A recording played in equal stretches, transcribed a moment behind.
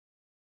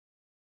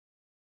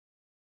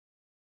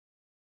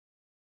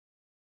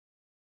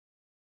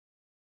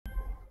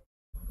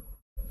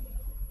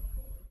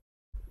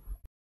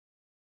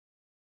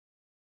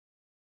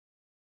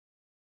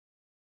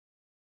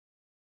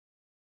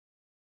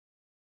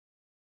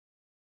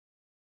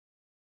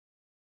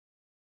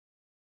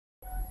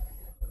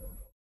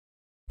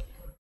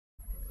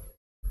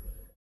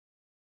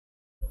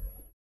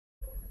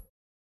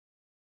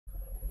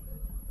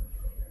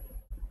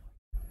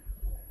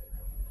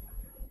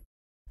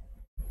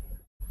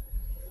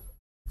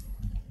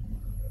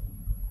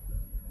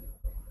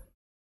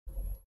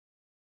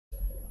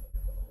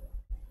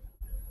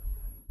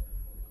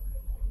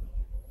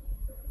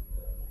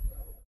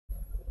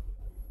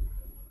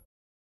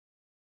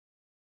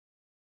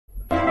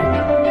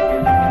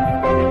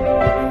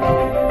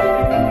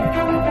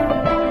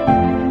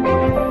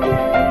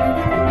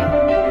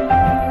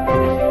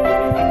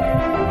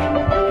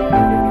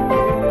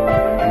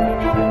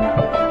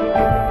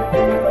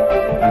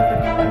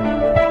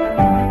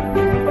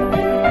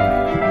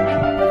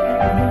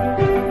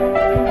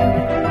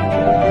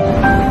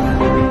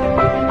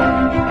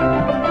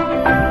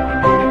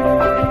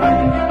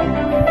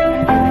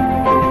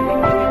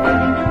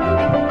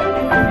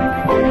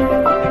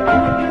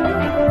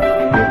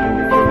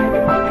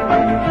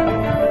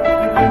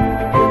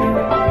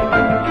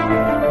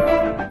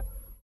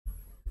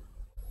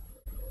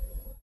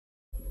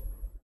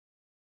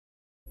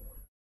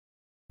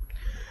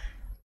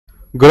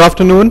Good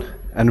afternoon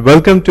and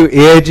welcome to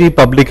AIG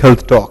Public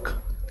Health Talk.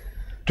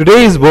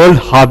 Today is World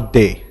Heart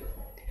Day.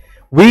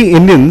 We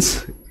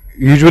Indians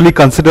usually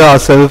consider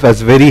ourselves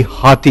as very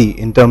hearty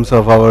in terms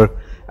of our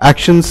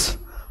actions,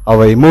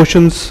 our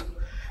emotions,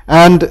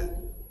 and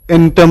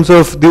in terms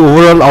of the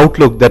overall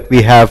outlook that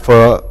we have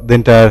for the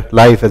entire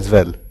life as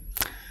well.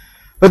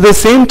 But at the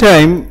same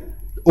time,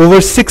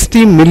 over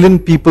 60 million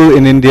people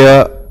in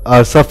India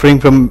are suffering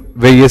from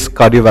various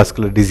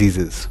cardiovascular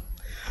diseases.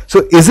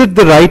 So is it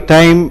the right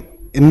time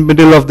in the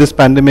middle of this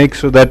pandemic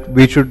so that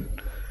we should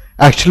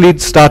actually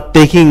start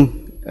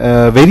taking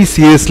very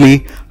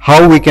seriously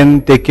how we can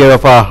take care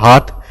of our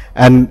heart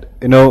and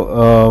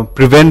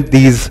prevent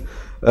these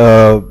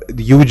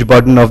huge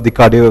burden of the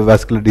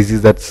cardiovascular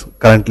disease that's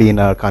currently in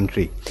our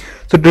country.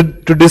 So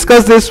to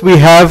discuss this, we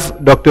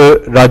have Dr.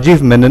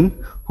 Rajeev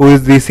Menon, who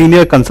is the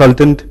Senior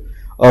Consultant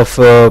of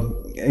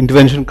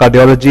Intervention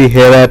Cardiology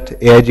here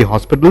at AIG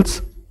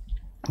Hospitals.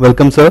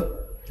 Welcome, sir.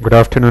 Good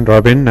afternoon,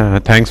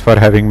 Robin. Thanks for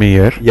having me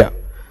here. Yeah.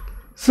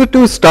 So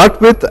to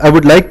start with, I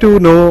would like to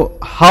know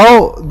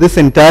how this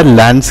entire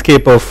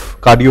landscape of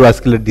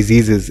cardiovascular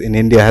diseases in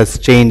India has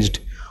changed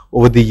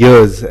over the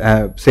years.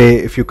 Say,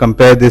 if you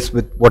compare this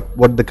with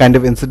what the kind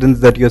of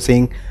incidents that you're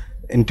seeing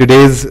in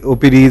today's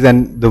OPDs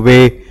and the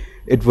way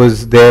it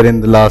was there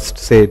in the last,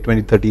 say,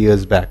 20, 30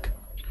 years back.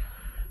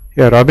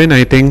 Yeah, Robin,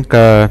 I think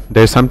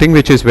there's something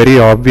which is very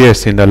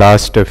obvious in the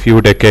last few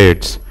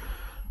decades,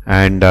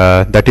 and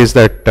that is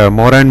that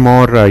more and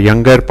more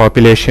younger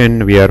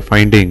population we are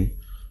finding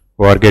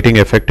who are getting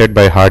affected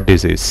by heart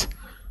disease.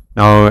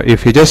 Now,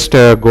 if you just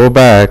go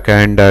back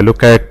and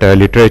look at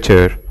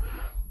literature,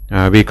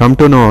 we come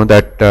to know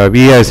that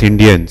we as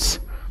Indians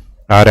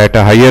are at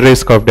a higher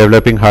risk of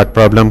developing heart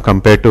problem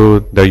compared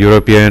to the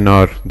European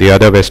or the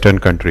other Western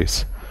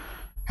countries.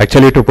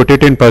 Actually, to put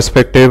it in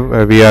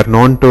perspective, we are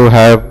known to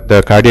have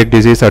the cardiac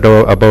disease at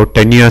about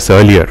 10 years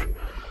earlier.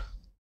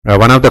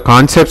 One of the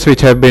concepts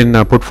which have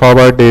been put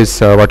forward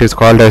is what is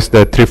called as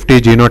the thrifty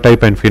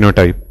genotype and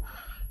phenotype,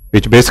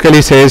 which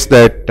basically says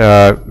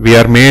that we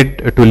are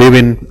made to live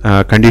in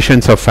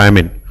conditions of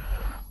famine,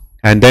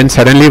 and then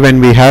suddenly when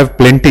we have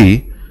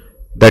plenty,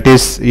 that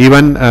is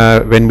even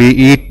when we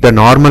eat the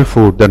normal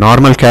food, the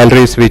normal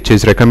calories which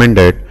is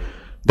recommended,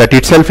 that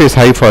itself is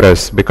high for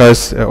us,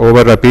 because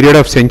over a period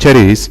of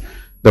centuries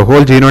the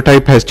whole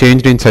genotype has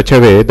changed in such a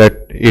way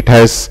that it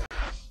has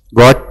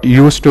got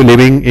used to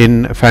living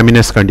in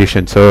famineous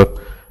conditions. So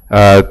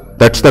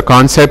that's the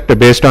concept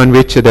based on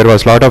which there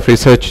was a lot of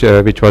research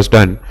which was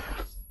done.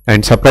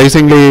 And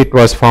surprisingly, it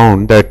was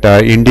found that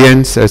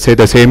Indians, say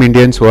the same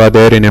Indians who are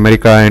there in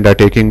America and are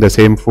taking the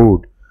same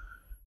food,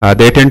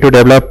 they tend to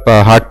develop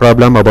a heart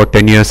problem about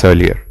 10 years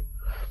earlier.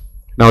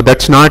 Now,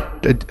 that's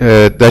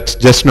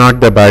just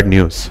not the bad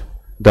news.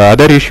 The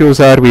other issues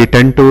are we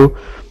tend to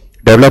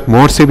develop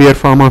more severe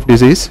form of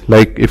disease.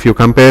 Like if you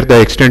compare the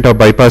extent of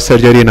bypass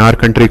surgery in our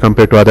country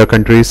compared to other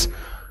countries,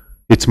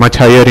 it's much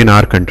higher in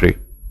our country.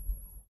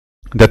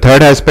 The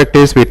third aspect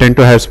is we tend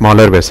to have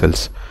smaller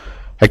vessels.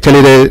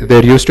 Actually,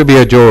 there used to be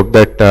a joke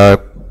that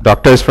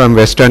doctors from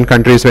Western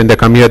countries, when they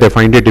come here, they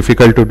find it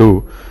difficult to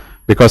do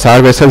because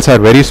our vessels are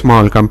very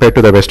small compared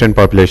to the Western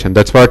population.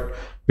 That's what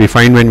we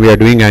find when we are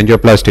doing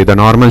angioplasty. The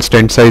normal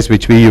stent size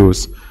which we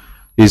use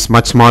is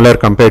much smaller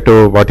compared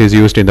to what is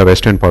used in the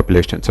Western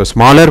population. So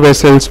smaller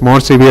vessels,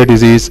 more severe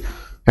disease,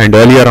 and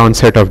earlier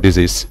onset of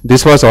disease.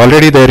 This was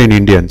already there in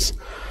Indians.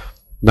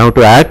 Now,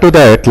 to add to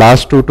that,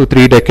 last 2 to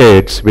 3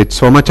 decades, with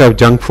so much of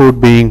junk food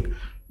being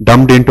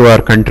dumped into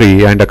our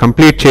country and a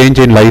complete change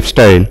in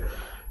lifestyle,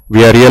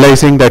 we are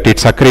realizing that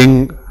it's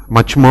occurring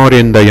much more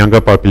in the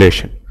younger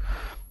population.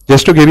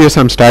 Just to give you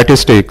some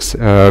statistics,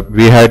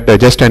 we had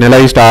just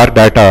analyzed our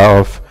data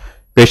of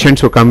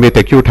patients who come with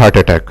acute heart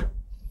attack.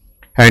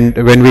 And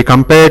when we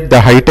compared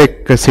the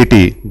high-tech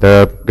city,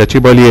 the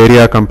Gachibowli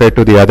area compared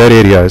to the other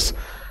areas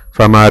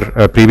from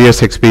our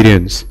previous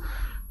experience,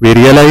 we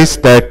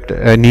realized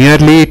that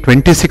nearly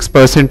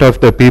 26%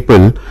 of the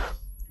people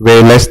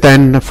were less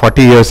than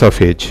 40 years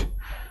of age,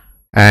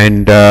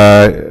 and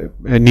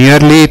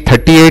nearly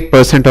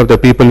 38% of the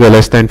people were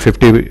less than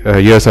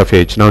 50 years of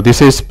age. Now,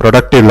 this is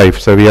productive life.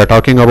 So we are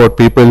talking about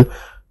people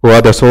who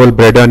are the sole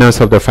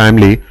breadwinners of the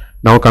family,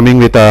 now coming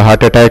with a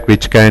heart attack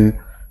which can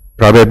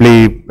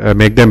probably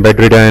make them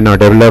bedridden or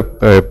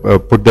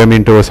put them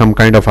into some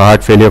kind of a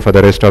heart failure for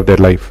the rest of their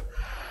life.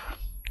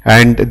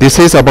 And this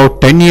is about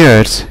 10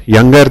 years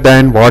younger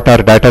than what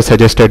our data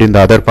suggested in the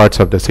other parts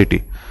of the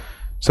city.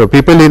 So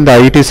people in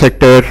the IT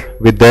sector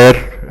with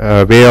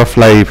their way of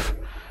life,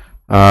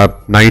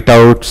 night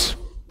outs,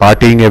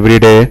 partying every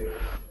day,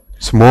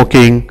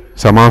 smoking,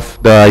 some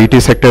of the IT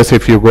sectors,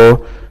 if you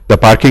go, the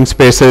parking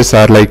spaces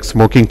are like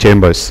smoking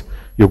chambers.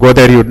 You go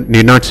there, you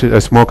need not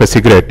smoke a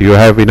cigarette. You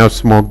have enough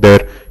smoke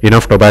there,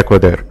 enough tobacco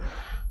there.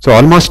 So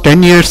almost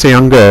 10 years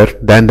younger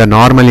than the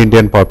normal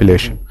Indian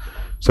population.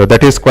 So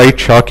that is quite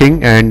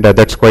shocking, and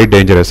that's quite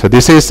dangerous. So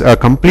this is a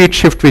complete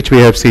shift which we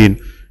have seen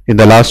in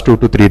the last 2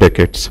 to 3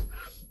 decades.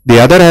 The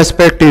other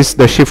aspect is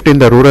the shift in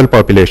the rural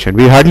population.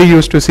 We hardly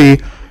used to see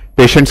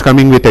patients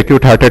coming with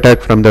acute heart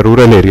attack from the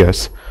rural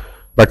areas.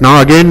 But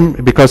now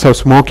again, because of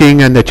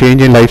smoking and the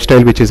change in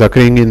lifestyle which is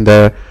occurring in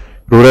the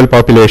rural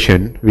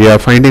population, we are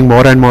finding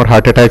more and more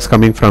heart attacks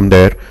coming from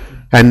there,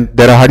 and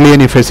there are hardly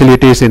any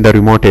facilities in the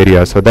remote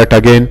areas. So that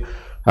again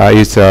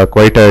is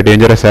quite a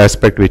dangerous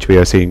aspect which we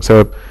are seeing.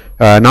 So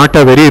not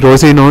a very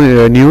rosy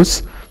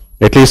news.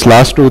 At least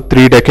last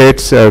 2-3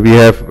 decades we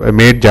have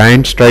made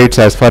giant strides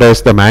as far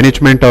as the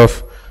management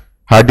of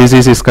heart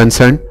disease is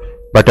concerned,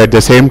 but at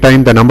the same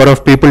time the number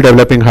of people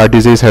developing heart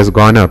disease has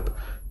gone up,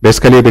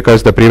 basically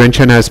because the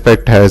prevention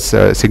aspect has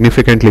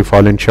significantly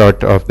fallen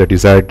short of the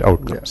desired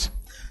outcomes. Yeah.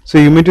 So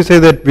you mean to say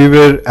that we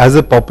were, as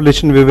a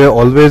population, we were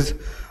always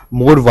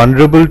more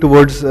vulnerable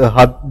towards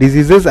heart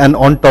diseases, and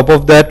on top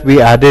of that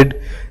we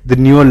added the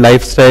newer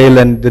lifestyle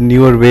and the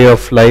newer way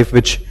of life,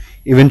 which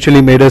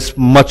eventually made us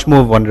much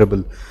more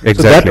vulnerable. Exactly.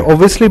 So that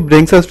obviously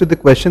brings us to the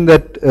question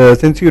that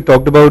since you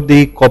talked about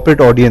the corporate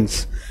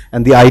audience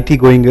and the IT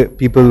going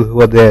people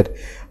who are there,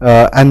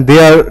 and they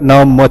are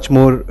now much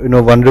more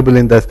vulnerable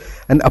in this.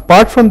 And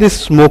apart from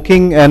this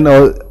smoking and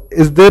all,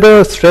 is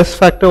there a stress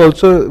factor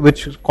also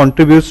which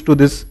contributes to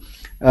this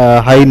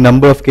high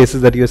number of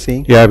cases that you are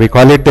seeing? Yeah, we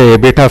call it the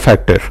beta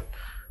factor.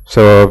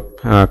 So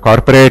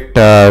corporate,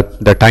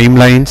 the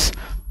timelines,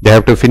 they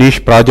have to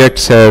finish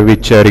projects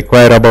which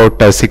require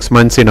about 6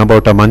 months in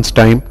about a month's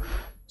time.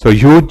 So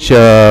huge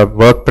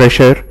work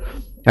pressure,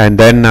 and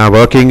then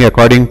working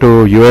according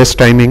to US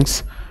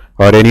timings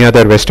or any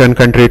other Western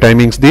country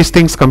timings. These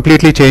things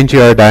completely change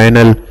your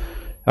diurnal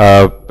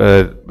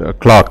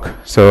clock.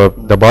 So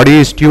the body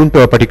is tuned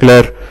to a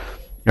particular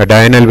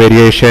diurnal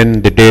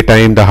variation, the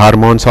daytime, the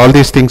hormones, all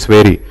these things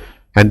vary.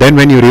 And then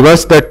when you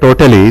reverse that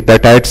totally,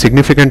 that adds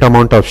significant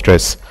amount of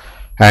stress.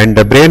 And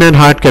the brain and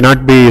heart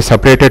cannot be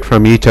separated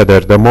from each other.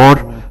 The more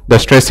the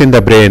stress in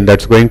the brain,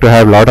 that's going to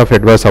have a lot of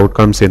adverse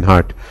outcomes in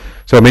heart.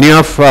 So many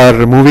of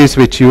our movies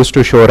which used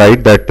to show,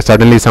 right, that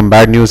suddenly some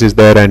bad news is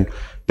there and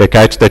they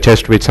catch the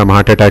chest with some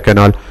heart attack and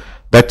all,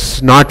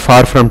 that's not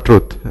far from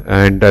truth.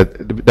 And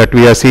that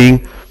we are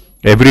seeing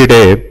every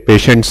day.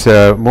 Patients,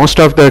 most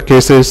of the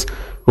cases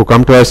who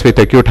come to us with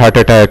acute heart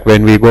attack,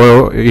 when we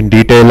go in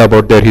detail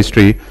about their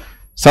history,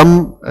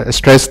 some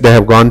stress they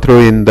have gone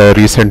through in the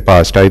recent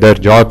past, either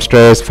job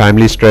stress,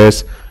 family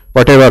stress,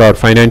 whatever, or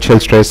financial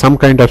stress, some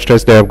kind of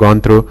stress they have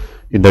gone through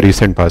in the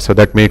recent past. So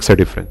that makes a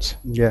difference.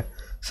 Yeah.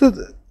 So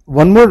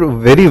one more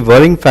very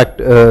worrying fact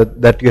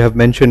that you have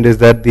mentioned is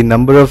that the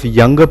number of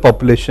younger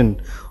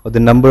population, or the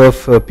number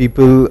of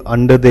people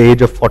under the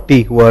age of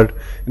 40 who are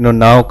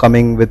now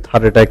coming with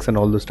heart attacks and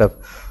all this stuff.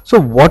 So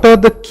what are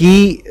the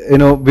key,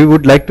 we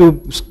would like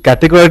to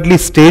categorically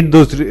state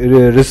those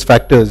risk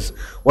factors.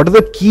 What are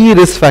the key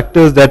risk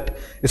factors that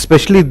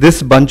especially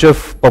this bunch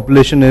of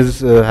population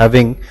is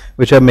having,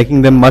 which are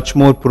making them much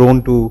more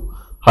prone to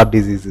heart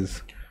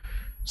diseases?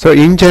 So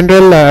in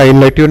general, I'll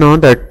let you know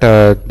that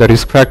the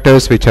risk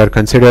factors which are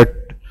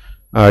considered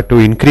to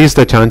increase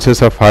the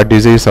chances of heart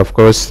disease, of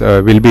course,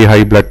 will be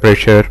high blood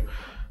pressure,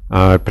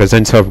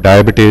 presence of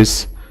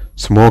diabetes,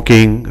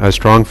 smoking, a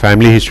strong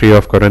family history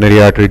of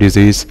coronary artery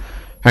disease,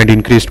 and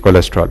increased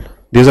cholesterol.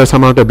 These are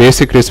some of the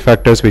basic risk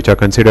factors which are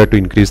considered to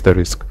increase the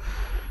risk.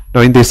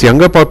 Now in this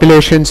younger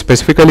population,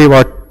 specifically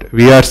what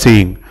we are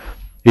seeing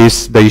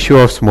is the issue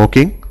of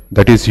smoking.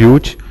 That is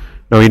huge.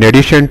 Now in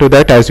addition to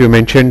that, as you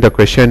mentioned, the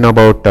question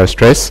about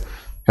stress,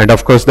 and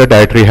of course the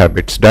dietary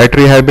habits.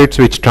 Dietary habits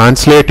which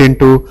translate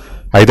into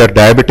either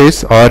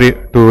diabetes or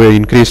to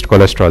increased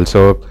cholesterol.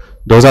 So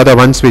those are the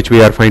ones which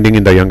we are finding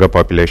in the younger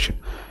population.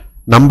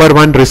 Number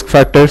one risk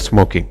factor,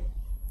 smoking.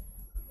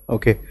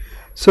 Okay.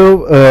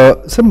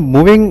 So, so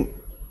moving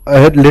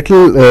ahead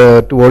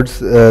little towards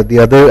the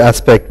other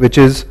aspect, which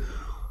is,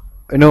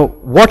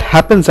 what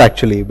happens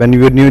actually when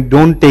you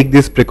don't take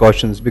these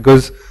precautions?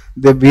 Because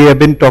we have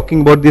been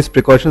talking about these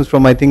precautions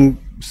from, I think,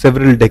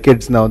 several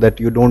decades now, that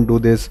you don't do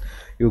this,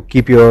 you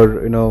keep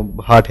your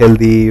heart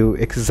healthy, you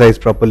exercise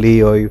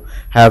properly, or you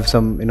have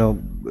some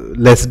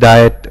less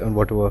diet and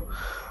whatever.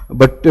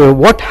 But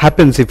what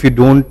happens if you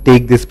don't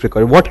take this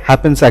precaution? What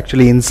happens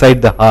actually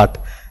inside the heart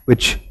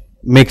which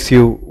makes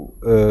you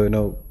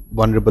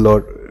vulnerable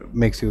or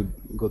makes you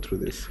go through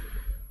this?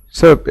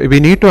 So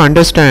we need to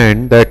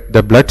understand that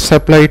the blood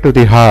supply to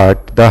the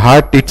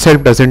heart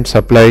itself doesn't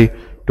supply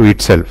to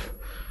itself.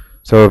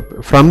 So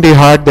from the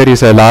heart there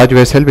is a large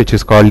vessel which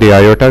is called the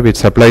aorta, which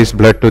supplies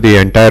blood to the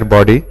entire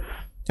body,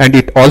 and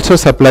it also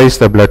supplies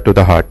the blood to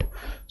the heart.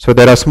 So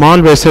there are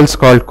small vessels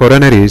called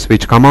coronaries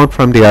which come out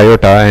from the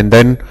aorta and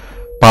then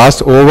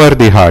pass over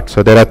the heart.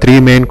 So there are three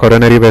main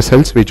coronary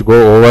vessels which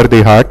go over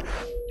the heart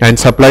and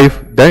supply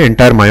the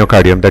entire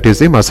myocardium, that is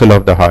the muscle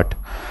of the heart.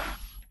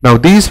 Now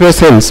these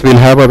vessels will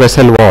have a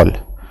vessel wall,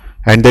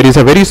 and there is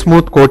a very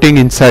smooth coating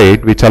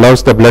inside which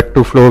allows the blood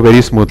to flow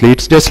very smoothly.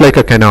 It's just like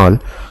a canal,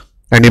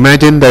 and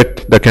imagine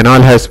that the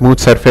canal has smooth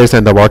surface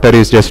and the water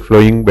is just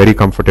flowing very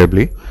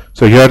comfortably.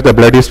 So here the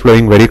blood is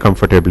flowing very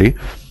comfortably.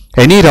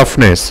 Any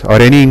roughness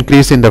or any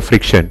increase in the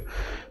friction,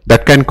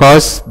 that can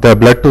cause the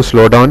blood to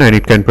slow down and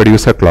it can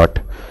produce a clot.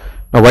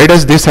 Now, why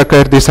does this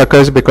occur? This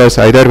occurs because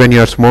either when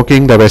you are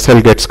smoking, the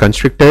vessel gets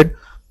constricted,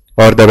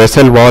 or the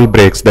vessel wall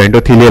breaks, the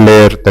endothelial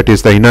layer, that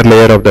is the inner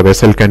layer of the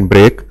vessel, can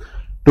break.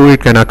 Two,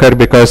 it can occur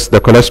because the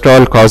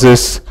cholesterol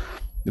causes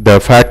the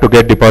fat to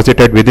get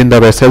deposited within the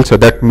vessel, so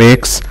that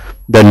makes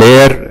the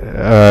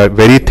layer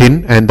very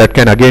thin, and that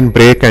can again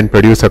break and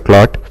produce a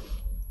clot.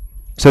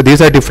 So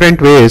these are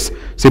different ways.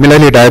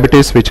 Similarly,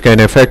 diabetes, which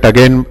can affect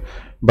again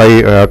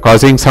by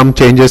causing some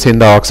changes in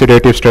the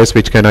oxidative stress,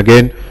 which can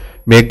again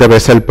make the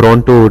vessel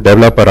prone to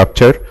develop a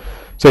rupture.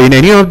 So in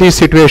any of these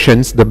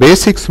situations, the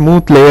basic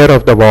smooth layer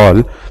of the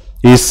wall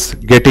is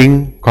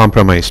getting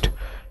compromised,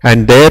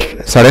 and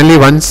there suddenly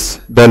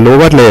once the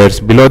lower layers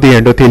below the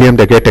endothelium,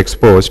 they get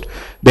exposed,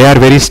 they are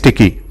very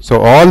sticky.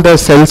 So all the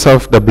cells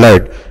of the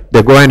blood,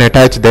 they go and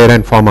attach there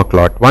and form a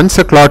clot. Once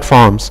a clot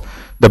forms,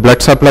 the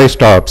blood supply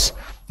stops,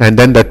 and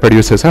then that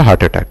produces a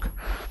heart attack.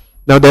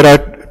 Now there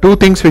are two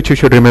things which you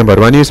should remember.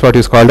 One is what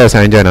is called as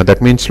angina.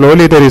 That means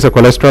slowly there is a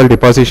cholesterol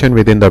deposition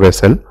within the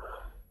vessel.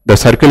 The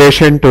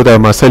circulation to the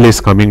muscle is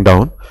coming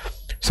down.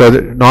 So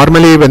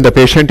normally when the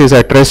patient is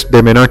at rest,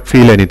 they may not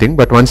feel anything,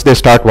 but once they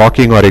start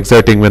walking or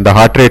exerting, when the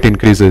heart rate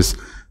increases,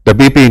 the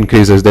BP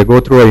increases, they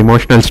go through an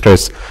emotional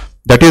stress.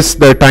 That is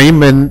the time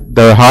when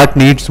the heart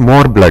needs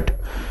more blood.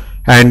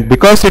 And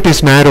because it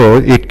is narrow,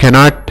 it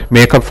cannot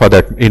make up for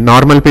that. In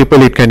normal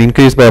people, it can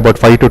increase by about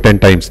 5 to 10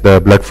 times the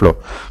blood flow.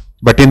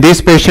 But in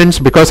these patients,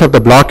 because of the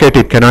blockade,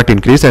 it cannot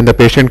increase, and the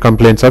patient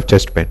complains of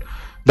chest pain.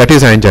 That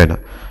is angina.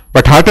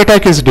 But heart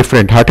attack is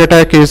different. Heart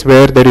attack is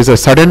where there is a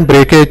sudden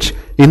breakage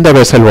in the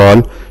vessel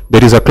wall,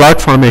 there is a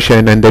clot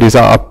formation, and there is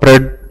a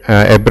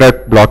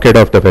abrupt blockade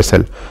of the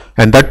vessel.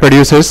 And that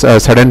produces a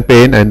sudden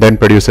pain and then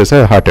produces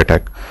a heart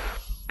attack.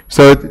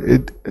 So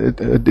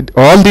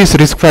all these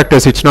risk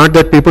factors, it's not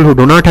that people who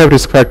do not have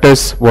risk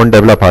factors won't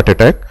develop heart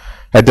attack.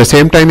 At the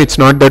same time, it's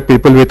not that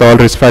people with all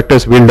risk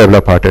factors will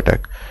develop heart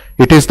attack.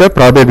 It is the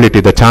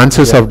probability, the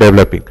chances of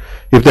developing.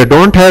 If they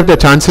don't have, the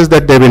chances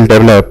that they will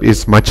develop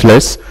is much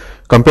less.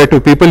 Compared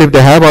to people, if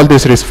they have all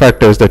these risk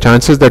factors, the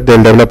chances that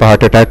they'll develop a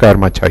heart attack are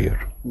much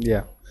higher.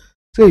 Yeah.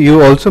 So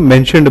you also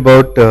mentioned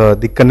about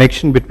the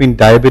connection between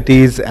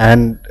diabetes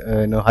and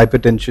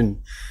hypertension,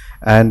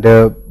 and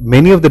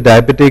many of the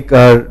diabetic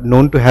are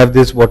known to have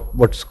this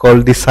what's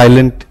called the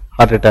silent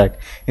heart attack,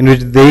 in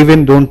which they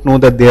even don't know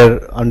that they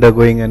are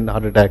undergoing an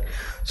heart attack.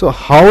 So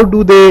how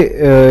do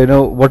they,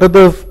 what are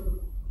the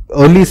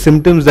early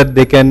symptoms that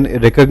they can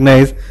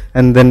recognize,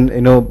 and then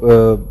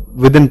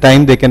within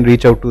time they can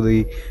reach out to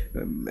the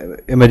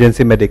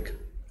emergency medic?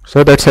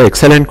 So that's an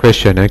excellent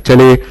question.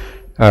 Actually,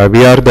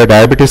 we are the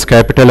diabetes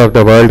capital of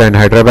the world, and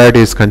Hyderabad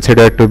is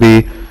considered to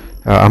be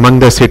among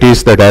the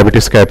cities the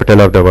diabetes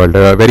capital of the world.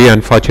 Very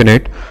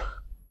unfortunate.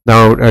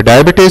 Now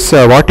diabetes,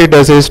 what it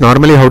does is,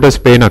 normally how does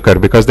pain occur?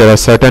 Because there are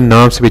certain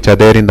nerves which are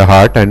there in the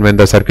heart, and when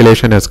the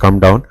circulation has come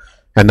down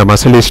and the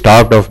muscle is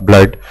starved of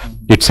blood,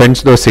 it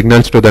sends those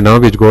signals to the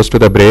nerve which goes to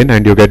the brain,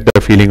 and you get the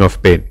feeling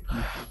of pain.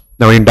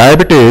 Now in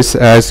diabetes,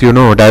 as you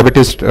know,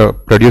 diabetes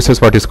produces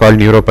what is called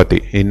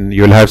neuropathy.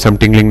 You'll have some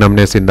tingling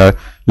numbness in the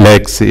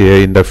legs,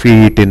 in the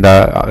feet, in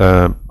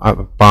the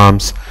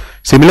palms.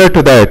 Similar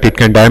to that, it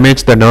can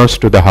damage the nerves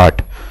to the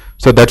heart.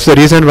 So that's the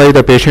reason why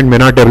the patient may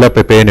not develop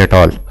a pain at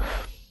all.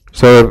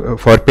 So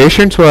for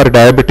patients who are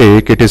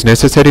diabetic, it is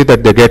necessary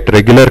that they get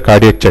regular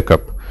cardiac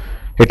checkup.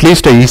 At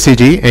least a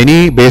ECG,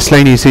 any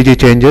baseline ECG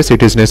changes,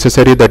 it is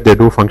necessary that they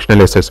do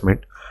functional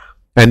assessment.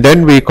 And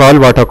then we call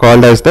what are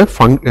called as the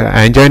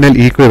anginal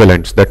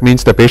equivalents. That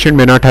means the patient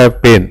may not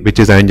have pain, which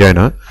is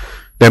angina.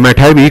 They might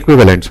have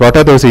equivalents. What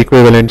are those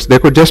equivalents? They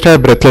could just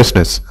have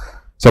breathlessness.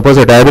 Suppose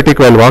a diabetic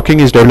while walking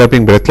is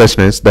developing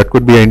breathlessness, that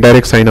could be an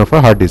indirect sign of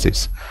a heart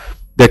disease.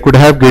 They could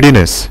have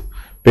giddiness.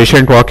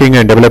 Patient walking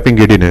and developing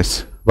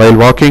giddiness. While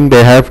walking,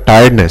 they have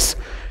tiredness.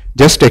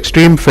 Just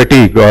extreme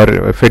fatigue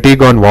or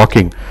fatigue on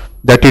walking.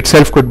 That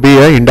itself could be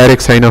an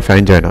indirect sign of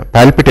angina.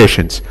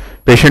 Palpitations.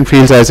 Patient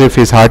feels as if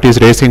his heart is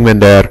racing when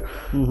they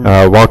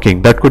are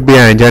walking. That could be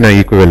an angina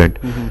equivalent.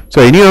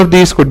 So any of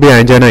these could be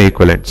angina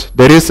equivalents.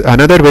 There is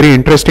another very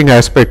interesting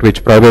aspect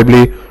which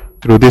probably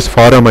through this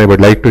forum I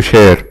would like to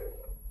share.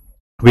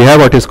 We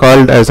have what is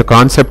called as a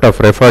concept of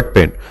referred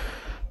pain.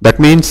 That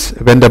means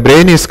when the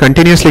brain is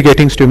continuously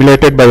getting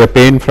stimulated by a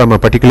pain from a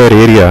particular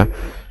area,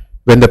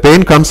 when the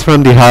pain comes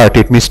from the heart,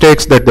 it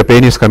mistakes that the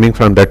pain is coming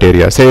from that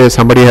area. Say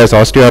somebody has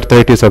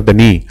osteoarthritis of the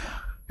knee,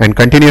 and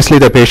continuously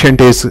the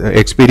patient is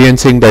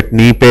experiencing that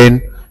knee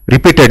pain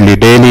repeatedly,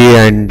 daily,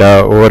 and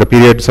over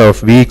periods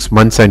of weeks,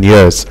 months and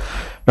years.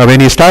 Now when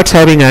he starts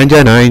having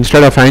angina,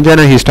 instead of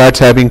angina he starts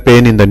having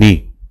pain in the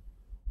knee.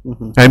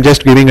 I am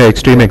just giving an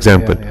extreme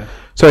example.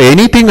 So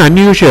anything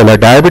unusual, a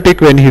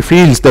diabetic, when he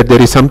feels that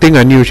there is something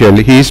unusual,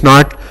 he is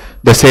not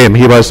the same.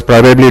 He was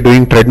probably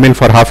doing treadmill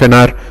for half an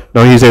hour,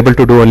 now he is able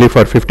to do only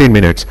for 15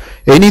 minutes.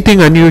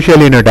 Anything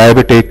unusual in a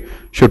diabetic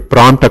should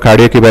prompt a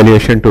cardiac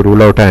evaluation to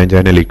rule out an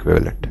anginal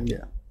equivalent.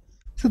 Yeah.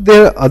 So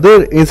there are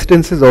other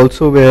instances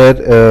also where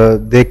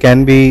there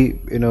can be,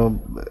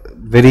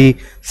 very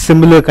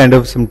similar kind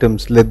of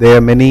symptoms. There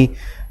are many,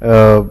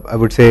 I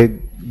would say,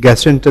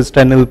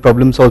 gastrointestinal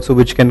problems also,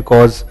 which can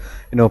cause,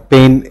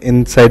 pain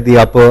inside the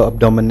upper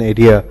abdomen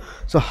area.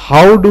 So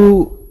how do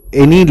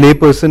any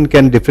layperson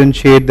can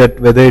differentiate that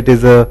whether it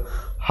is a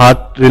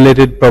heart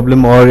related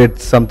problem or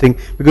it's something,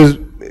 because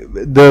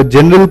the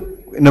general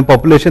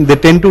population, they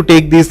tend to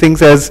take these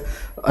things as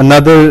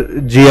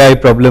another GI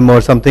problem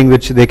or something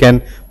which they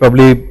can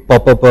probably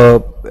pop up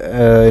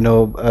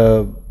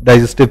a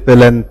digestive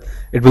pill and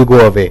it will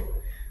go away.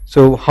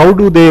 So how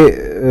do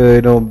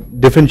they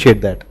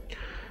differentiate that?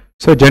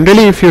 So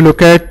generally, if you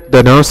look at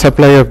the nerve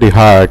supply of the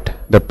heart,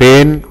 the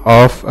pain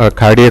of a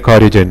cardiac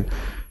origin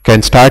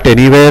can start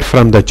anywhere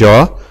from the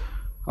jaw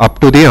up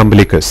to the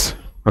umbilicus.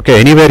 Okay,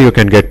 anywhere you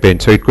can get pain.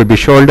 So it could be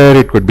shoulder,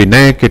 it could be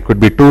neck, it could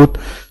be tooth.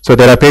 So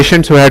there are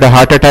patients who had a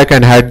heart attack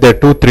and had their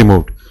tooth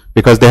removed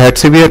because they had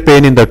severe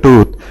pain in the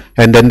tooth,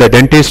 and then the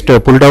dentist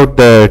pulled out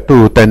the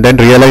tooth and then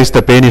realized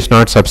the pain is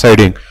not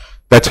subsiding.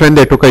 That's when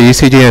they took a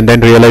ECG and then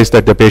realized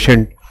that the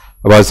patient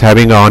was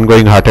having an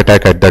ongoing heart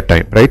attack at that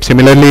time, right?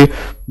 Similarly,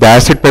 the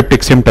acid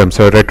peptic symptoms,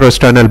 so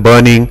retrosternal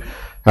burning,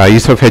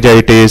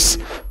 esophagitis,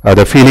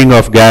 the feeling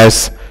of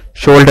gas,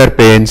 shoulder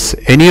pains,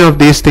 any of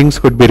these things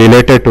could be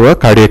related to a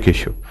cardiac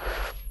issue.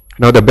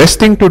 Now the best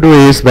thing to do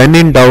is, when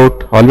in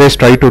doubt, always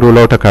try to rule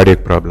out a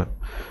cardiac problem.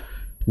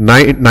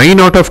 9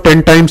 out of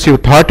 10 times you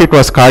thought it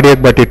was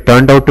cardiac but it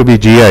turned out to be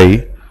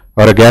GI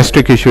or a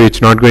gastric issue,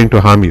 it's not going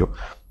to harm you.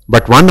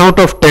 But 1 out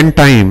of 10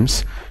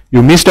 times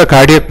you missed a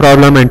cardiac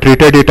problem and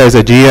treated it as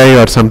a GI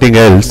or something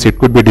else, it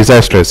could be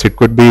disastrous, it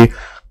could be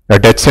a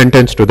death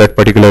sentence to that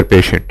particular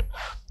patient.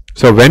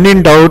 So when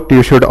in doubt,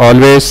 you should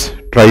always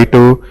try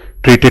to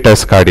treat it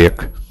as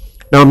cardiac.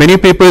 Now many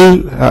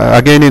people,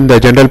 again in the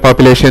general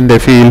population, they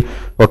feel,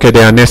 okay,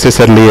 they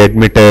unnecessarily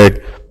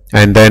admitted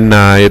and then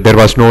there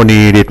was no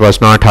need, it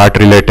was not heart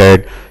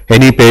related,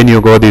 any pain you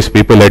go, these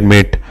people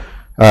admit.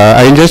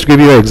 I'll just give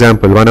you an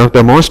example. One of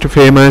the most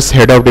famous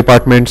head of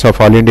departments of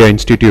All India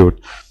Institute,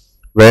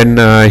 when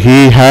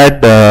he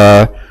had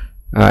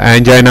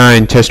angina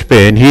and chest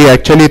pain, he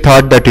actually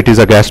thought that it is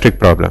a gastric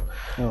problem.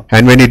 Oh.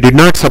 And when it did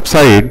not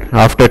subside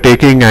after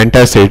taking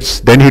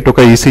antacids, then he took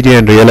a ECG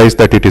and realized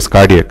that it is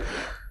cardiac.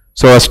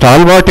 So a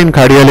stalwart in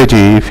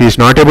cardiology, if he is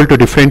not able to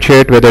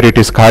differentiate whether it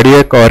is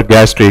cardiac or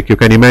gastric, you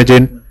can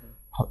imagine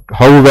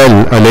how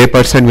well a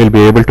layperson will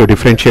be able to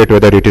differentiate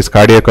whether it is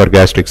cardiac or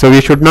gastric. So we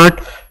should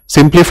not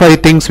simplify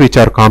things which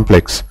are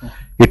complex.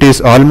 It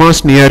is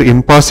almost near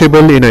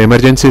impossible in an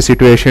emergency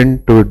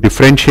situation to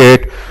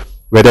differentiate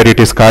whether it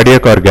is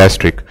cardiac or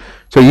gastric.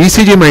 So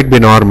ECG might be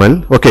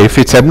normal. Okay, if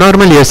it's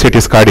abnormal, yes, it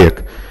is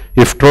cardiac.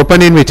 If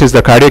troponin, which is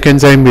the cardiac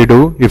enzyme we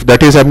do, if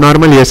that is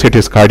abnormal, yes, it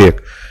is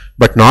cardiac.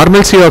 But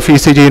normalcy of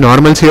ECG,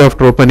 normalcy of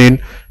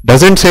troponin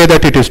doesn't say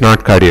that it is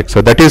not cardiac.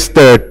 So that is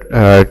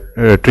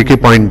the tricky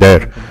point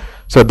there.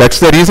 So that's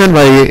the reason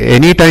why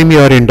anytime you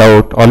are in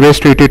doubt, always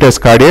treat it as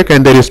cardiac,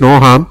 and there is no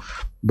harm.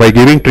 By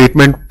giving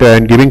treatment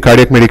and giving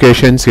cardiac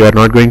medications, you are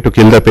not going to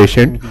kill the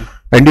patient.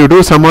 And you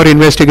do some more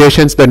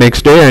investigations the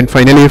next day, and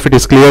finally if it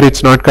is clear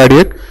it's not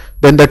cardiac,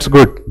 then that's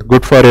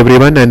good for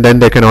everyone, and then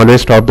they can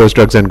always stop those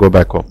drugs and go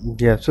back home.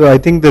 Yeah, so I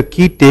think the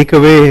key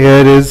takeaway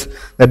here is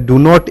that do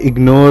not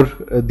ignore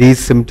these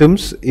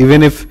symptoms.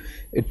 Even if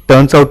it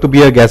turns out to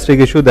be a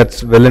gastric issue,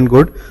 that's well and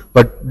good,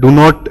 but do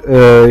not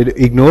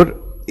ignore.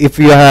 If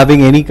you are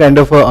having any kind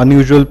of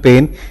unusual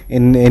pain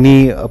in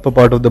any upper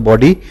part of the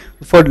body,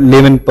 for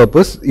layman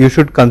purpose, you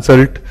should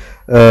consult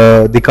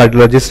the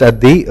cardiologist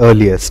at the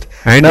earliest.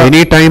 And now,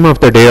 any time of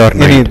the day or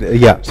night.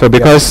 Yeah. So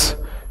because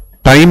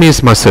time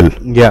is muscle.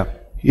 Yeah.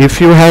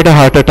 If you had a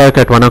heart attack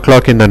at 1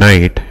 o'clock in the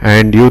night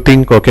and you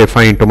think, okay,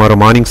 fine, tomorrow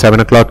morning 7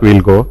 o'clock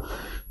we'll go,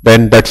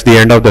 then that's the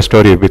end of the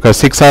story, because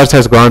 6 hours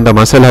has gone, the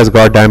muscle has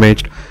got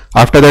damaged.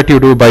 After that you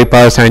do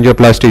bypass,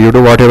 angioplasty, you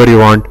do whatever you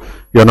want,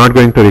 you're not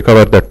going to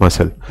recover that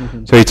muscle.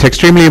 So it's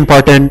extremely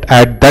important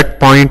at that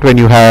point when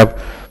you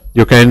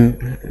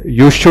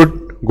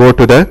should go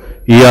to the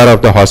ER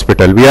of the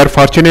hospital. We are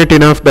fortunate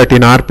enough that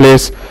in our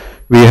place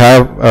we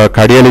have a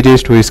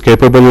cardiologist who is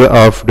capable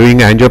of doing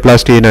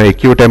angioplasty in an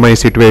acute MI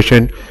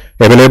situation,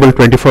 available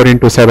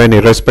 24/7,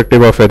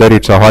 irrespective of whether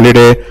it's a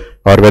holiday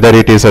or whether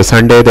it is a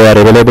Sunday, they are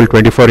available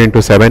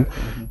 24/7.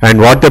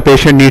 And what the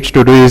patient needs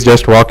to do is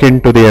just walk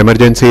into the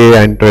emergency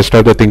and rest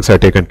of the things are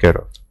taken care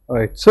of. All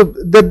right. So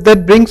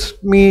that brings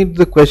me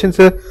the question,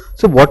 sir.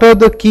 So what are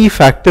the key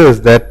factors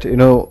that,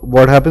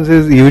 what happens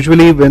is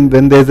usually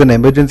when there's an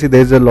emergency,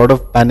 there's a lot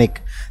of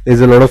panic,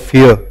 there's a lot of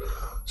fear.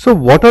 So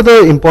what are the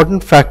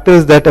important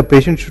factors that a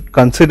patient should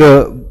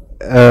consider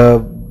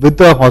with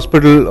the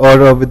hospital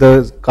or with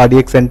the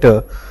cardiac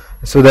center,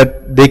 so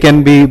that they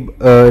can be,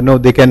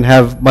 they can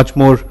have much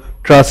more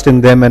trust in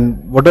them? And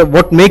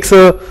what makes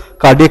a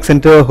cardiac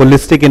center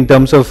holistic in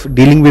terms of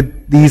dealing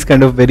with these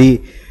kind of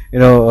very,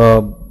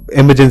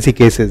 emergency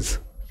cases?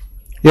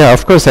 Yeah,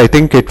 of course, I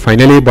think it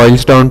finally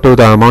boils down to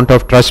the amount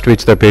of trust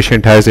which the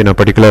patient has in a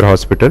particular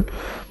hospital.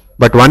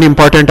 But one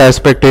important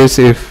aspect is,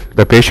 if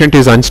the patient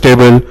is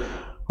unstable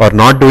or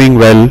not doing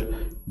well,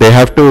 they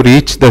have to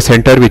reach the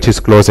center which is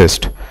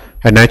closest.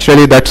 And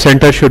naturally that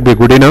center should be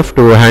good enough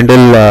to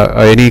handle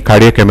any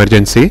cardiac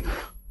emergency.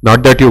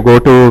 Not that you go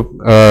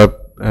to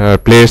a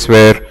place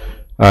where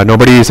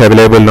nobody is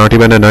available, not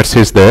even a nurse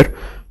is there,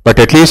 but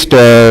at least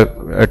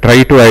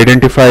try to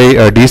identify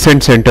a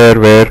decent center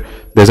where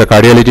there's a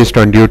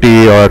cardiologist on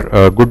duty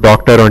or a good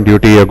doctor on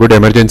duty, a good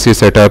emergency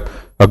setup,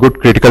 a good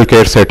critical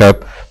care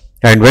setup,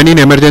 and when in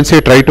emergency,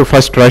 try to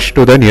first rush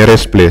to the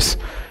nearest place.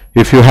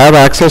 If you have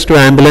access to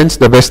ambulance,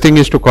 the best thing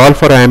is to call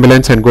for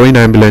ambulance and go in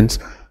ambulance,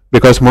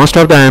 because most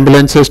of the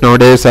ambulances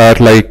nowadays are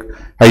like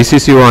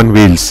ICCU on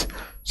wheels.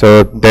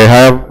 So they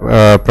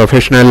have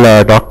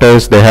professional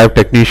doctors, they have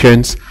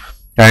technicians,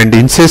 and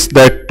insist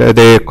that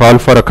they call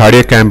for a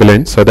cardiac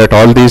ambulance, so that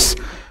all these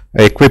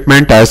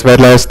equipment as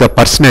well as the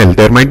personnel,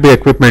 there might be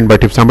equipment,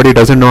 but if somebody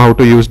doesn't know how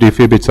to use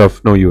defib, it's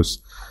of no use.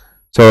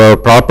 So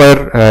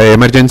proper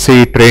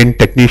emergency trained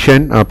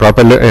technician,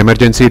 proper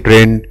emergency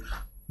trained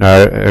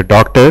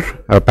doctor,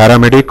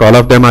 paramedic, all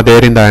of them are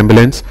there in the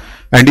ambulance,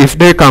 and if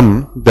they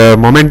come, the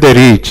moment they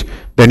reach,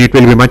 then it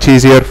will be much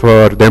easier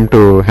for them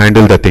to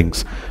handle the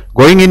things.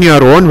 Going in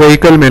your own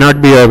vehicle may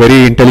not be a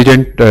very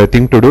intelligent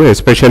thing to do,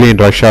 especially in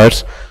rush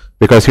hours,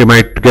 because you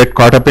might get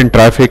caught up in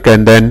traffic,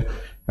 and then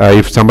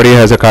if somebody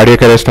has a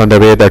cardiac arrest on the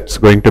way, that's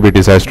going to be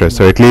disastrous.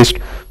 So at least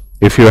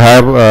if you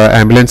have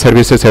ambulance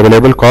services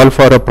available, call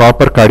for a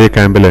proper cardiac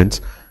ambulance,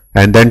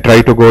 and then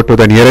try to go to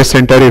the nearest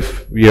center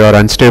if you are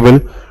unstable,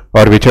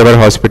 or whichever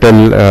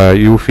hospital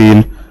you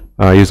feel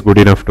is good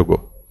enough to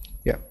go.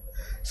 Yeah.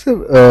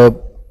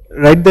 So,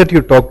 right, that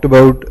you talked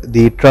about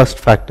the trust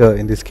factor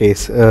in this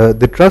case.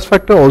 The trust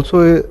factor also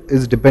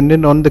is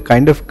dependent on the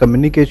kind of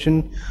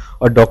communication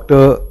a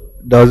doctor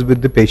does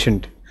with the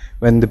patient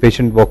when the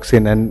patient walks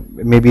in, and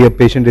maybe a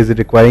patient is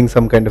requiring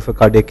some kind of a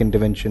cardiac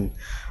intervention.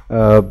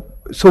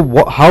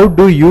 So how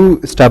do you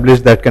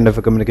establish that kind of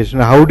a communication?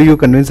 How do you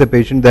convince a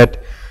patient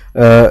that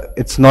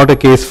it's not a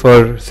case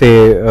for,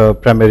 say,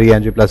 primary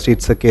angioplasty,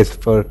 it's a case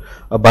for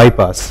a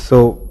bypass?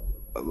 So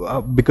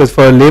because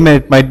for a layman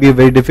it might be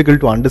very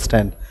difficult to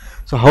understand.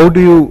 So how do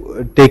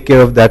you take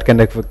care of that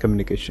kind of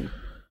communication?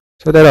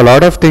 So there are a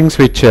lot of things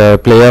which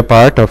play a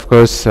part. Of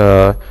course,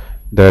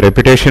 the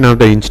reputation of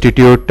the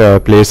institute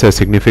plays a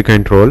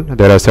significant role.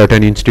 There are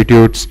certain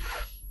institutes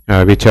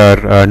which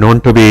are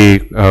known to be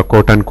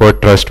quote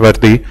unquote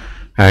trustworthy,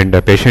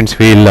 and patients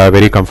feel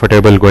very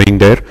comfortable going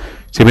there.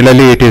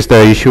 Similarly, it is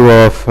the issue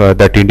of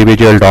that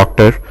individual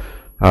doctor,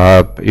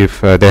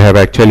 if they have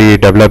actually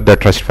developed the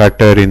trust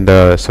factor in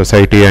the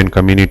society and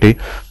community.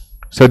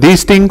 So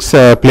these things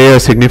play a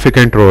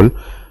significant role.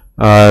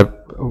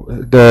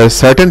 The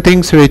certain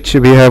things which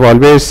we have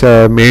always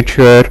made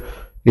sure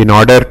in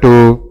order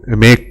to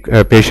make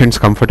patients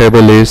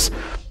comfortable is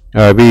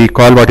we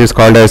call what is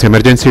called as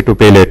emergency to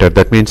pay later.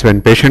 That means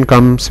when patient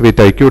comes with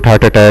acute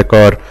heart attack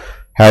or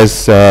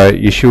has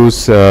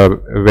issues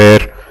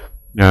where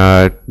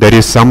there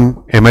is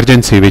some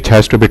emergency which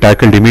has to be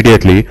tackled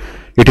immediately,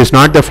 it is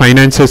not the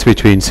finances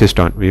which we insist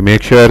on. We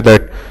make sure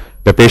that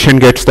the patient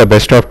gets the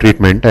best of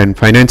treatment, and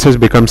finances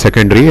become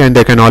secondary, and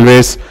they can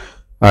always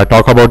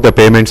talk about the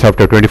payments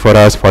after 24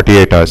 hours,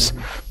 48 hours.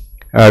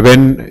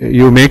 When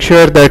you make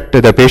sure that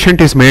the patient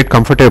is made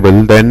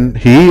comfortable, then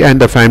he and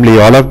the family,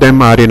 all of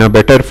them are in a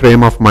better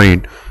frame of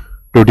mind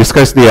to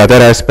discuss the other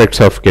aspects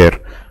of care.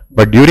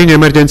 But during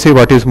emergency,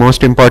 what is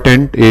most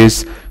important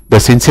is the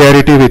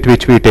sincerity with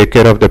which we take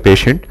care of the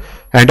patient.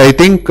 And I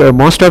think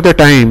most of the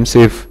times,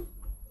 if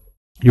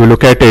you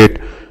look at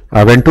it,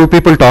 when two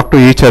people talk to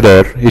each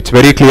other, it's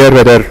very clear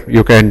whether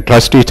you can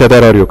trust each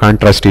other or you can't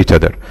trust each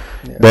other.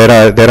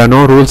 Yeah. There are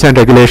no rules and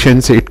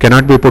regulations. It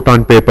cannot be put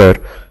on paper,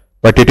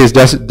 but it is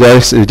just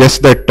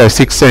that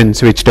sixth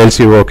sense which tells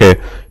you, okay,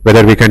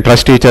 whether we can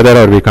trust each other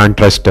or we can't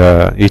trust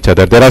each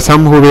other. There are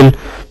some who will,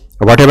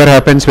 whatever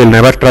happens, will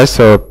never trust,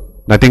 so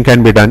nothing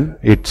can be done.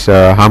 It's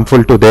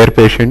harmful to their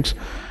patients.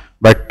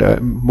 But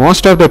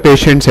most of the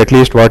patients, at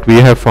least what we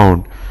have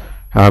found,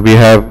 we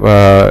have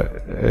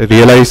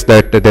realized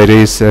that there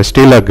is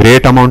still a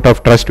great amount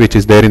of trust which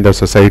is there in the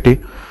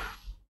society.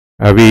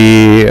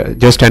 We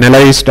just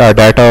analyzed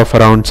data of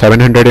around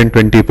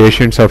 720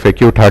 patients of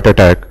acute heart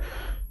attack,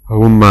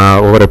 whom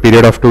over a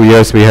period of 2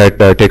 years we had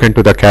taken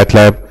to the cath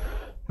lab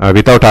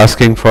without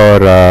asking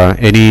for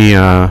any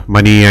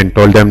money, and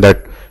told them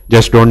that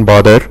just don't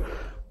bother,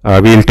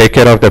 we will take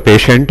care of the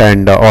patient,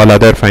 and all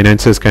other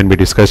finances can be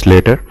discussed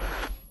later.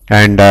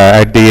 And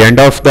at the end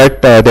of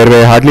that, there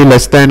were hardly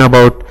less than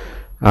about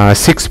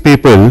 6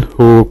 people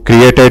who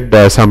created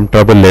some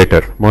trouble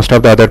later. Most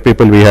of the other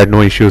people, we had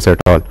no issues at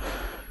all.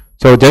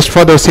 So just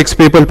for those 6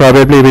 people,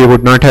 probably we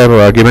would not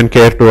have given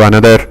care to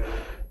another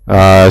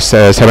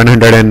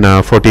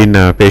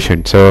 714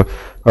 patients. So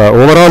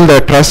overall,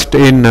 the trust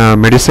in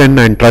medicine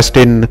and trust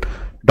in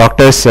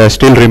doctors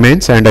still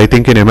remains, and I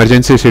think in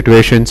emergency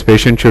situations,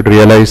 patients should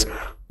realize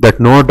that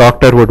no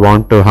doctor would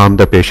want to harm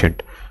the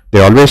patient.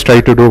 They always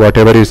try to do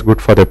whatever is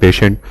good for the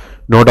patient.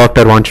 No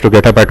doctor wants to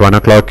get up at 1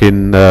 o'clock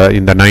in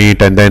the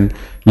night and then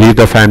leave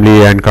the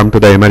family and come to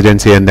the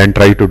emergency and then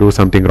try to do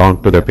something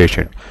wrong to the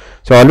patient.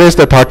 So always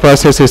the thought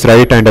process is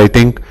right, and I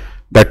think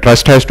that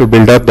trust has to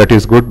build up. That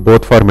is good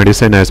both for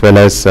medicine as well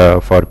as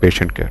for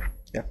patient care.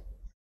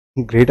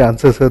 Great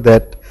answer, sir.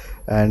 That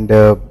and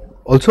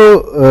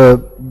also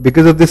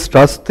because of this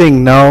trust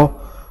thing now,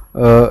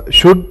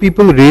 should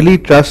people really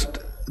trust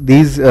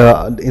these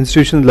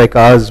institutions like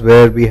ours,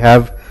 where we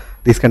have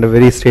these kind of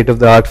very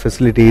state-of-the-art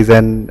facilities,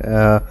 and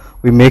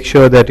we make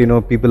sure that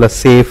people are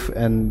safe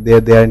and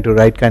they are into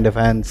right kind of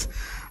hands,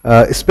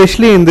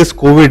 especially in this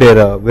COVID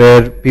era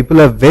where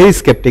people are very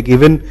skeptic.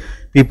 Even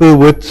people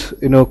with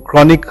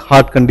chronic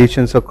heart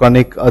conditions or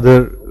chronic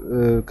other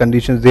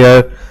conditions,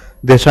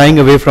 they're shying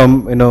away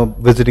from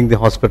visiting the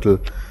hospital.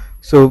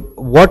 So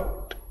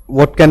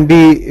what can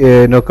be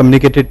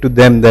communicated to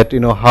them, that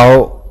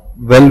how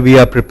well we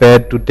are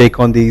prepared to take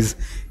on these,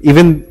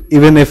 even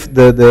if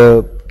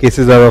the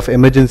cases are of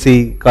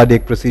emergency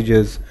cardiac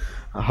procedures,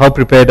 how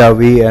prepared are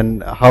we,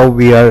 and how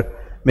we are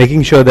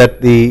making sure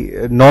that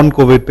the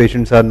non-COVID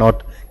patients are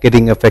not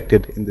getting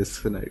affected in this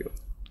scenario?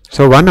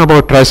 So one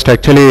about trust,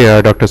 actually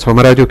Dr.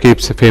 Somaraju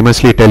keeps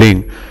famously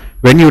telling,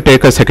 when you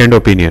take a second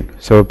opinion.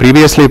 So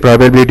previously,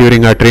 probably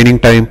during our training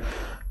time,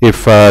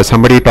 if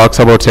somebody talks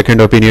about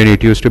second opinion,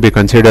 it used to be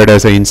considered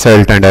as an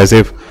insult and as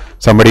if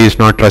somebody is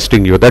not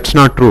trusting you. That's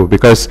not true,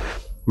 because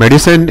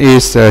medicine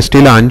is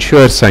still an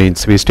unsure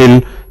science.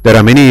 There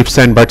are many ifs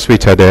and buts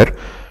which are there,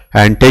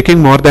 and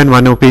taking more than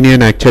one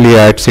opinion actually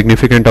adds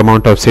significant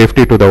amount of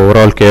safety to the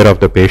overall care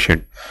of the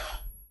patient.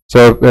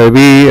 So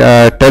we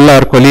tell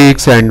our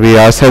colleagues, and we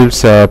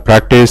ourselves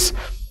practice.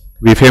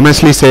 We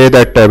famously say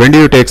that when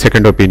do you take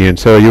second opinion?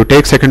 So you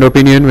take second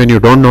opinion when you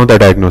don't know the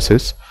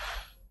diagnosis.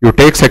 You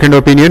take second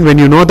opinion when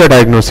you know the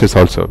diagnosis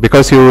also,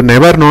 because you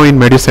never know in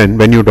medicine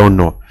when you don't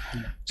know.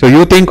 So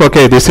you think,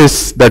 okay, this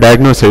is the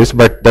diagnosis,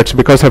 but that's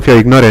because of your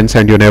ignorance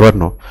and you never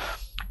know.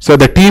 So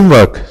the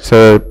teamwork,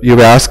 so you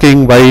were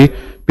asking why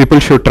people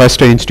should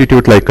trust an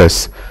institute like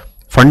us.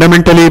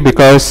 Fundamentally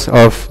because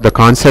of the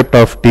concept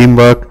of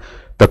teamwork,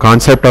 the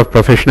concept of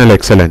professional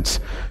excellence.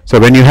 So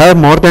when you have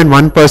more than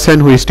one person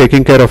who is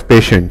taking care of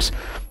patients,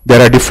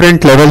 there are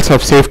different levels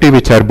of safety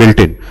which are built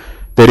in.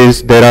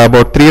 There are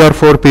about 3 or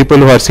 4 people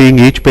who are seeing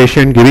each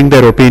patient, giving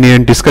their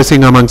opinion,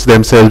 discussing amongst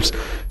themselves,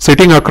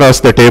 sitting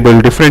across the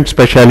table, different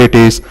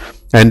specialities,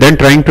 and then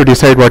trying to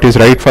decide what is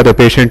right for the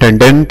patient and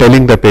then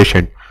telling the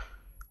patient.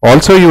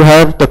 Also, you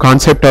have the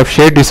concept of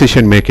shared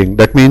decision making.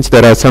 That means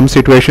there are some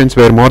situations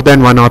where more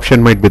than one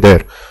option might be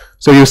there.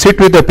 So you sit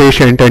with the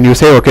patient and you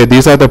say, okay,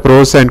 these are the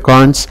pros and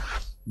cons,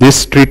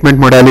 this treatment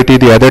modality,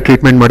 the other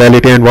treatment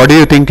modality, and what do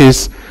you think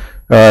is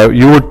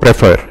you would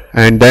prefer,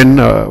 and then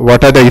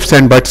what are the ifs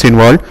and buts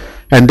involved,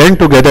 and then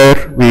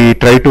together we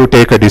try to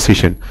take a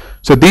decision.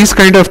 So these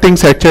kind of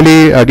things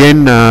actually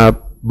again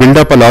build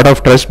up a lot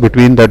of trust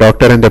between the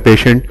doctor and the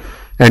patient,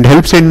 and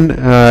helps in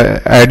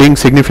adding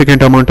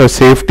significant amount of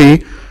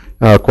safety,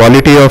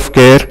 quality of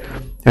care,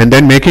 and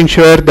then making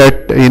sure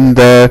that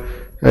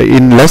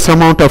in less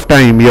amount of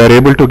time you are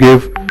able to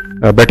give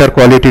a better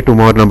quality to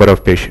more number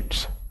of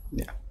patients.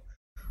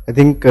 I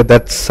think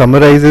that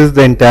summarizes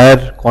the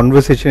entire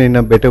conversation in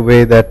a better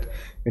way, that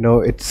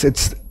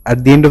it's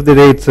at the end of the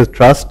day, it's a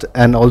trust,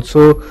 and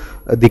also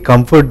the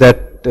comfort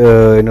that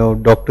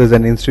doctors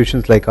and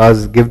institutions like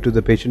ours give to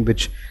the patient,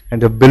 which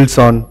kind of builds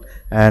on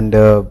and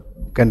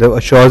kind of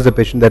assures the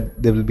patient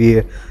that they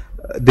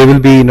will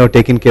be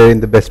taken care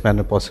in the best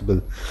manner possible.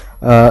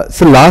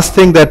 So last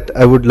thing that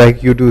I would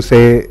like you to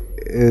say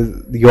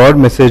is your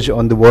message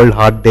on the World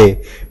Heart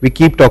Day. We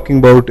keep talking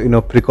about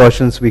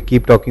precautions, we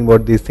keep talking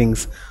about these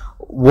things.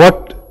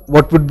 What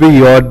would be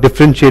your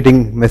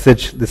differentiating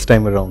message this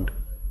time around?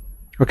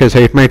 Okay, so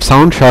it might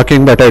sound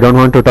shocking, but I don't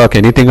want to talk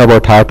anything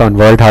about heart on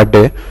World Heart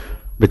Day,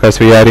 because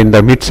we are in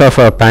the midst of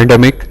a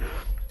pandemic,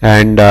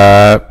 and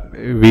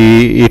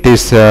it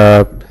is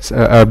a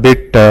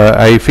bit,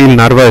 I feel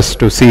nervous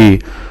to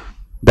see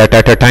that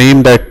at a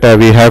time that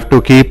we have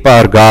to keep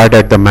our guard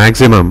at the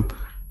maximum,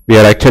 we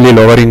are actually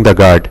lowering the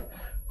guard.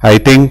 I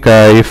think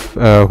if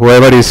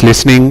whoever is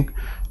listening,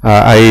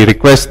 I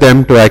request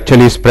them to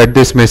actually spread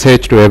this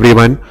message to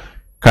everyone.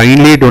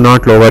 Kindly do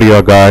not lower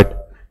your guard.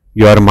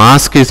 Your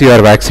mask is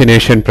your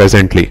vaccination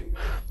presently.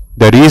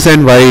 The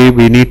reason why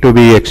we need to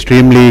be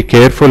extremely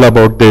careful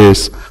about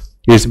this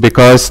is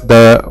because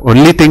the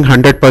only thing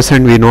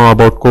 100% we know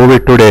about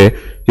COVID today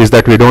is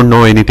that we don't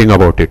know anything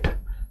about it.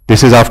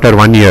 This is after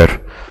 1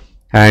 year.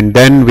 And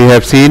then we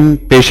have seen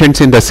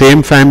patients in the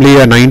same family,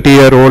 a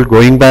 90-year-old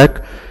going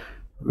back,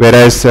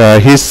 whereas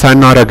his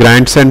son or a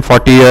grandson,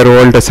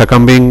 40-year-old,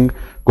 succumbing,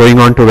 going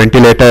on to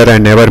ventilator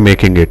and never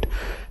making it.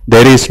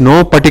 There is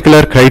no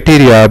particular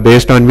criteria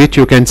based on which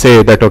you can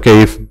say that,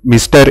 okay, if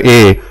Mr.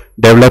 A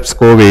develops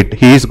COVID,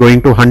 he is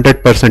going to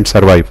 100%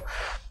 survive.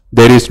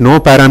 There is no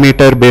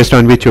parameter based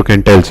on which you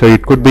can tell. So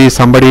it could be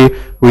somebody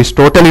who is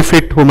totally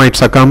fit who might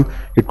succumb.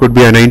 It could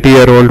be a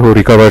 90-year-old who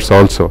recovers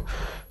also.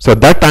 So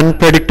that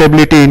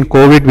unpredictability in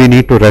COVID we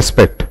need to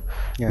respect.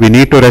 Yeah. We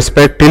need to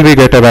respect till we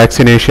get a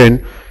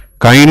vaccination.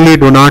 Kindly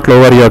do not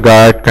lower your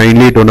guard.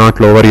 Kindly do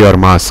not lower your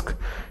mask.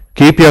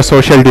 Keep your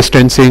social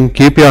distancing.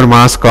 Keep your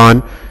mask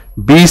on.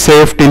 Be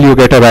safe till you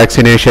get a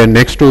vaccination.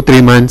 Next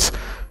 2-3 months,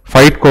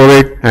 fight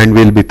COVID and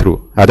we'll be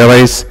through.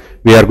 Otherwise,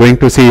 we are going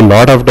to see a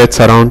lot of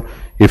deaths around.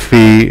 if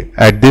we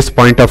at this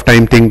point of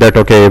time think that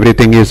okay,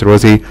 everything is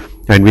rosy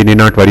and we need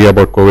not worry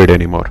about COVID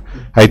anymore.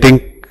 I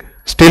think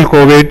still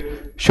COVID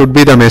should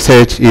be the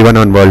message even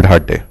on World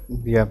Heart Day.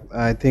 Yeah,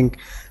 I think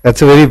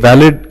that's a very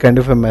valid kind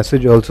of a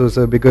message also,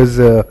 sir, because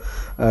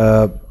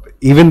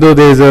even though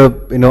there is a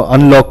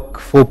unlock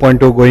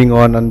 4.0 going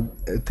on and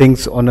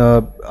things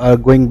are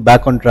going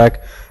back on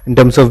track in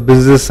terms of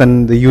business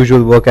and the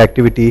usual work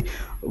activity,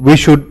 we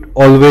should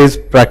always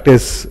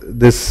practice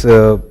this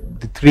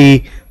the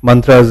three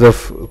mantras of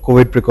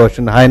COVID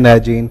precaution: hand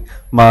hygiene,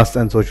 mask,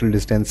 and social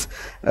distance,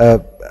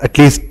 at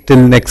least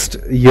till next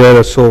year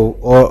or so,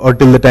 or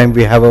till the time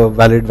we have a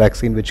valid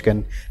vaccine which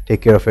can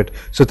take care of it.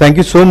 So thank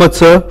you so much,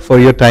 sir, for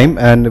your time,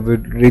 and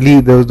really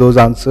those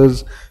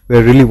answers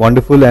were really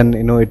wonderful, and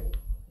it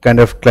kind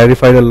of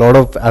clarified a lot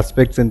of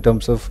aspects in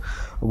terms of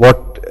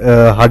what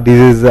heart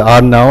diseases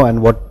are now and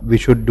what we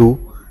should do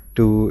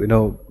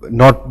to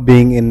not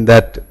being in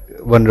that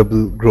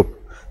vulnerable group.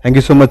 Thank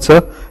you so much,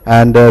 sir,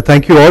 and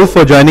thank you all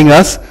for joining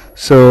us.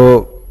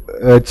 So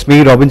it's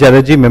me, Robin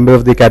Chatterjee, member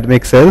of the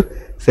academic cell,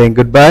 saying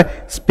goodbye.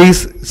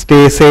 Please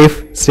stay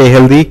safe, stay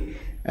healthy,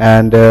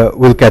 and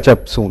we'll catch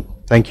up soon.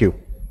 Thank you.